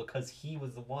helpful because he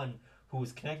was the one who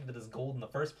was connected to this gold in the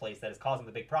first place that is causing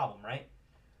the big problem, right?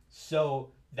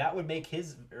 So that would make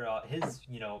his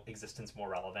existence more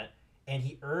relevant, and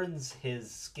he earns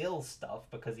his skill stuff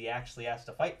because he actually has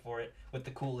to fight for it with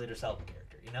the cool Idris Elba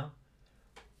character,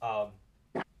 Um,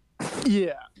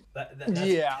 Yeah. that's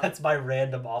Yeah. that's my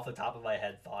random off the top of my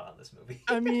head thought on this movie.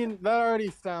 I mean, that already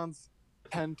sounds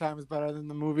 10 times better than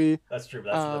the movie. That's true.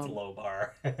 That's a low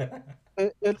bar.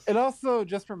 It also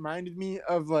just reminded me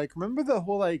of like, remember the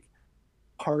whole like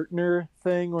partner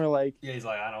thing where like, Yeah, he's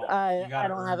like, I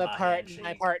don't have a partner.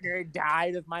 My partner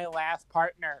died as my last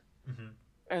partner. Mm-hmm.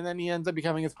 And then he ends up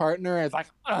becoming his partner. It's like,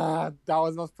 that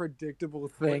was the most predictable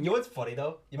thing. You know what's funny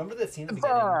though? You remember the scene in the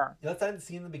beginning? You know that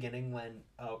scene in the beginning when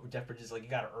Jeff Bridges is like, you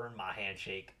gotta earn my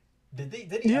handshake. Did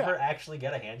he ever actually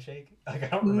get a handshake? Like, I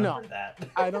don't remember that.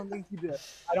 I don't think he did.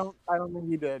 I don't think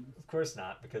he did. Of course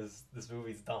not, because this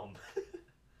movie's dumb.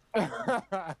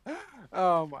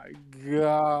 Oh my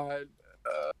god.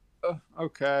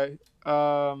 Okay.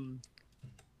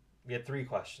 We had 3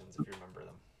 questions, if you remember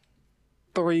them.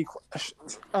 3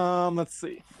 questions. Let's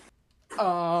see.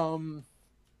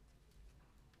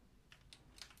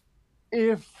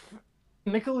 If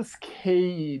Nicolas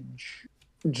Cage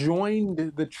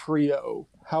joined the trio,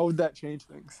 how would that change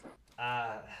things?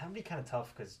 That would be kind of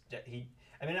tough because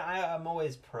I'm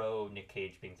always pro Nick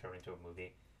Cage being thrown into a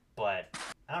movie, but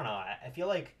I don't know. I feel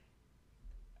like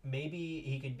maybe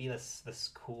he could be the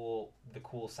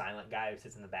cool silent guy who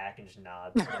sits in the back and just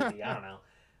nods. Maybe. I don't know.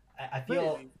 I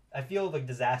feel the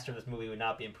disaster of this movie would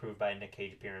not be improved by a Nick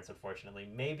Cage appearance, unfortunately.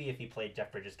 Maybe if he played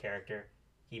Jeff Bridges' character,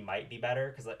 he might be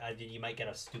better, because you might get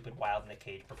a stupid, wild Nick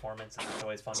Cage performance, and it's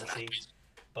always fun to see.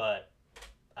 But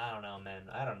I don't know, man.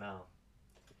 I don't know.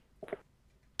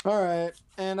 All right,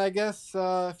 and I guess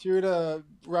if you were to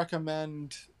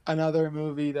recommend another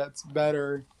movie that's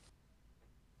better,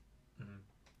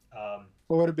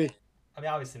 what would it be? I mean,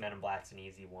 obviously, Men in Black's an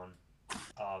easy one.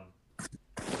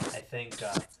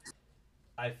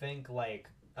 I think like,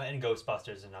 and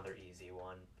Ghostbusters is another easy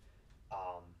one.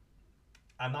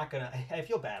 I'm not gonna. I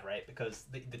feel bad, right? Because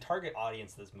the target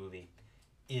audience of this movie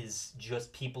is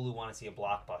just people who want to see a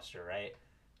blockbuster, right?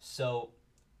 So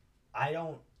I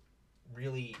don't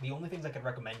really. The only things I could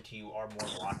recommend to you are more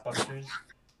blockbusters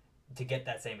to get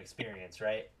that same experience,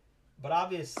 right? But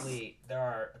obviously, there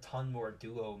are a ton more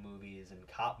duo movies and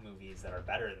cop movies that are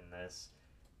better than this.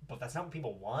 But that's not what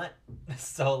people want.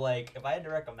 So, like, if I had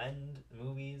to recommend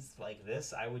movies like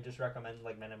this, I would just recommend,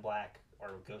 like, Men in Black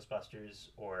or Ghostbusters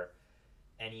or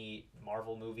any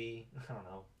Marvel movie. I don't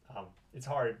know. It's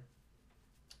hard.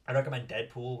 I'd recommend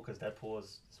Deadpool because Deadpool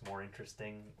is more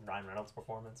interesting. Ryan Reynolds'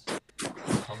 performance.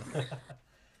 What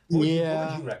would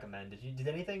you recommend? Did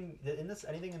anything in this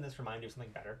remind you of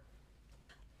something better?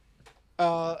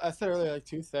 I said earlier, like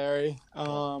Tooth Fairy.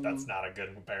 That's not a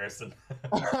good comparison.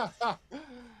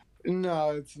 No,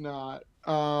 it's not.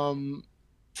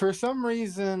 For some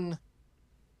reason,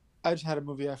 I just had a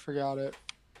movie. I forgot it.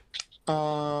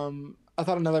 I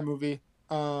thought another movie.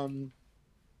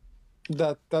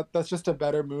 That's just a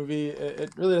better movie.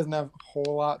 It really doesn't have a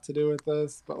whole lot to do with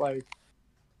this, but like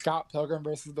Scott Pilgrim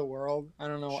versus the World. I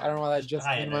don't know. Sure. I don't know why that just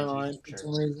came to my mind for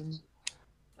some reason.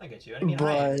 I get you. I mean,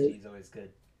 High Energy is always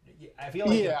good. I feel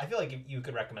like if you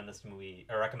could recommend this movie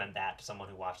or recommend that to someone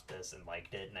who watched this and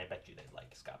liked it, and I bet you they'd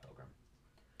like Scott Pilgrim.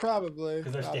 Probably.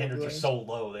 Because their standards are so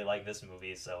low, they like this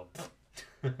movie. So.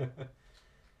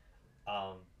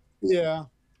 Yeah.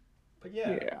 But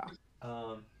yeah.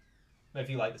 If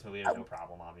you like this movie, there's no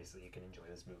problem. Obviously, you can enjoy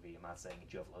this movie. I'm not saying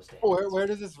that you have low standards. Where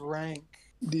does this rank,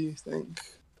 do you think?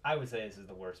 I would say this is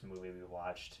the worst movie we've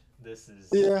watched. This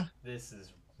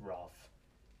is rough.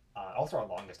 Also, our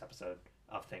longest episode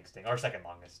of Thanksgiving, our second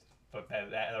longest. But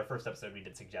our first episode we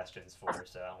did suggestions for,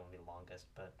 so that won't be the longest.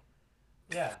 But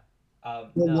yeah,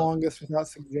 longest without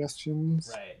suggestions.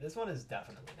 Right. This one is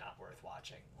definitely not worth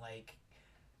watching. Like,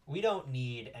 we don't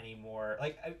need any more.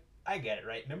 Like, I get it,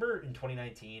 right? Remember in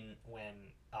 2019 when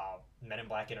Men in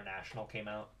Black International came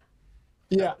out?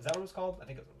 Yeah. Is that what it was called? I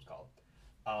think that's what it was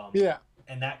called. Yeah.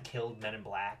 And that killed Men in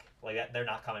Black. Like, they're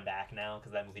not coming back now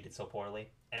because that movie did so poorly.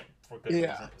 And for good reason,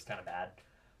 it was kind of bad.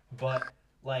 But,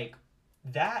 like,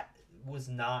 that was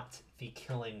not the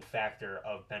killing factor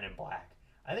of Men in Black.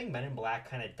 I think Men in Black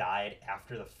kind of died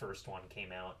after the first one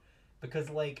came out because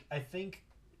like I think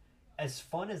as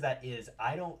fun as that is,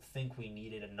 I don't think we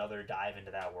needed another dive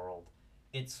into that world.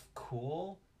 It's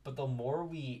cool, but the more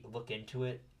we look into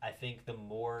it, I think the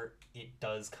more it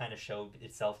does kind of show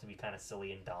itself to be kind of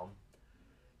silly and dumb.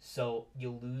 So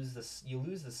you lose the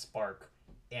spark,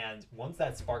 and once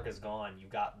that spark is gone, you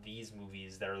got these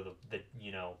movies that are the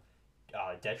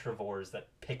detravors that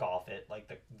pick off it, like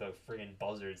the friggin'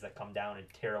 buzzards that come down and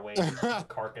tear away the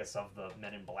carcass of the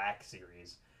Men in Black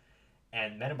series.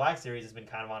 And Men in Black series has been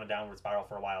kind of on a downward spiral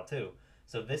for a while too.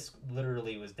 So this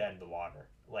literally was dead in the water.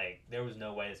 Like there was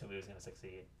no way this movie was going to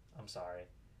succeed. I'm sorry.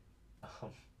 Do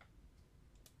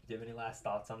you have any last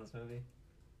thoughts on this movie?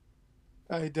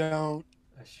 I don't.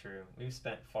 That's true. We've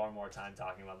spent far more time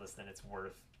talking about this than it's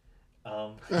worth.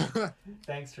 Um,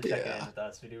 thanks for checking in with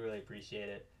us. We do really appreciate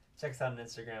it. Check us out on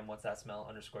Instagram. What's that smell?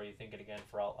 _ you think it again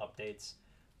for all updates.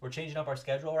 We're changing up our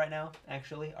schedule right now.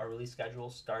 Actually, our release schedule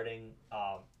starting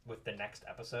with the next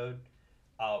episode.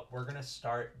 We're gonna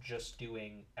start just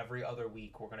doing every other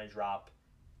week. We're gonna drop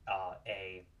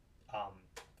a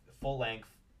full length,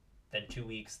 then 2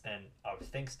 weeks, then a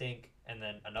think stink, and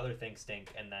then another think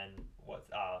stink, and then what's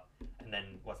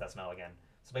that smell again?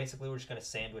 So basically, we're just gonna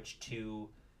sandwich 2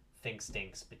 think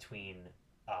stinks between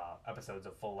episodes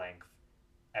of full length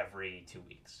every 2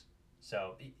 weeks.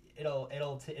 So it'll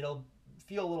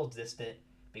feel a little distant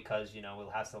because we'll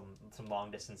have some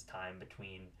long distance time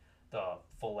between the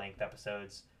full length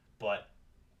episodes, but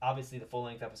obviously the full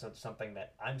length episodes is something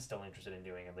that I'm still interested in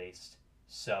doing at least.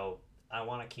 So I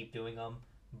want to keep doing them,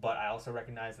 but I also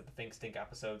recognize that the Think Stink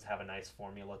episodes have a nice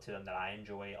formula to them that I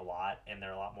enjoy a lot, and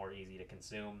they're a lot more easy to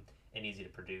consume and easy to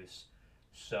produce.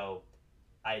 So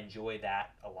I enjoy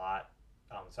that a lot.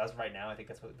 So as of right now, I think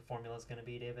that's what the formula is going to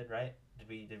be, David. Right? Did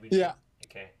we? Yeah.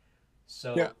 Okay.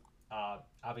 So Yeah.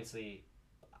 Obviously,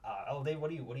 Dave, what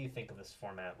do you think of this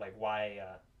format? Like, why?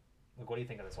 What do you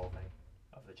think of this whole thing,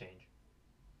 of the change?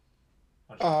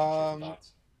 Why don't you share some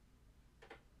thoughts?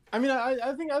 I mean,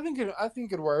 I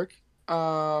think it'd work.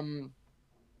 I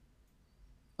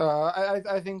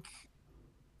think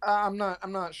I'm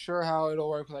not sure how it'll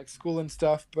work with like school and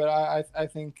stuff, but I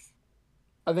think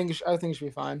it should be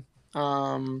fine.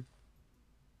 I'm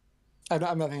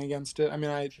nothing against it. I mean,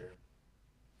 I Sure.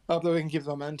 hope that we can keep the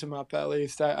momentum up at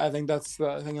least. I think that's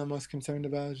the thing I'm most concerned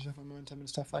about, just momentum and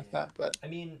stuff like that. But I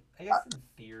mean, I guess in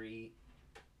theory,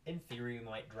 we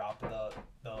might drop the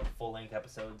full length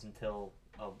episodes until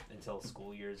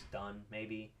school year's done,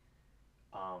 maybe.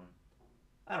 I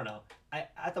don't know.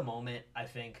 At the moment, I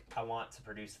think I want to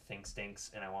produce the Think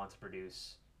Stinks and I want to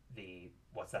produce the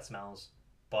What's That Smells,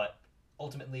 but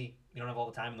ultimately, we don't have all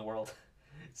the time in the world,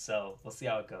 so we'll see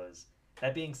how it goes.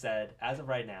 That being said, as of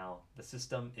right now, the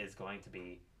system is going to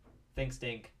be Think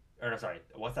Stink, or no, sorry,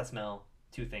 What's That Smell?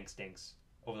 2 Think Stinks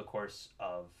over the course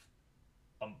of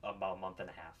about a month and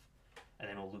a half, and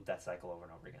then we'll loop that cycle over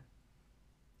and over again.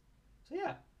 So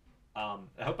yeah, I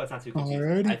hope that's not too confusing.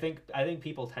 Alrighty. I think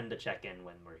people tend to check in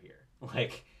when we're here.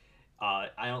 Like, I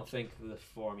don't think the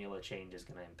formula change is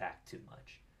going to impact too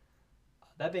much.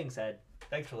 That being said,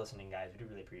 thanks for listening, guys. We do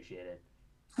really appreciate it.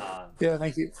 Yeah,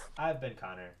 thank you. I've been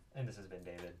Connor, and this has been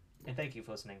David. And thank you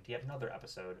for listening to yet another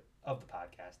episode of the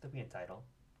podcast that we entitle,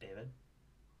 David.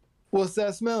 What's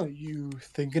that smell? You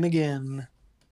thinking again?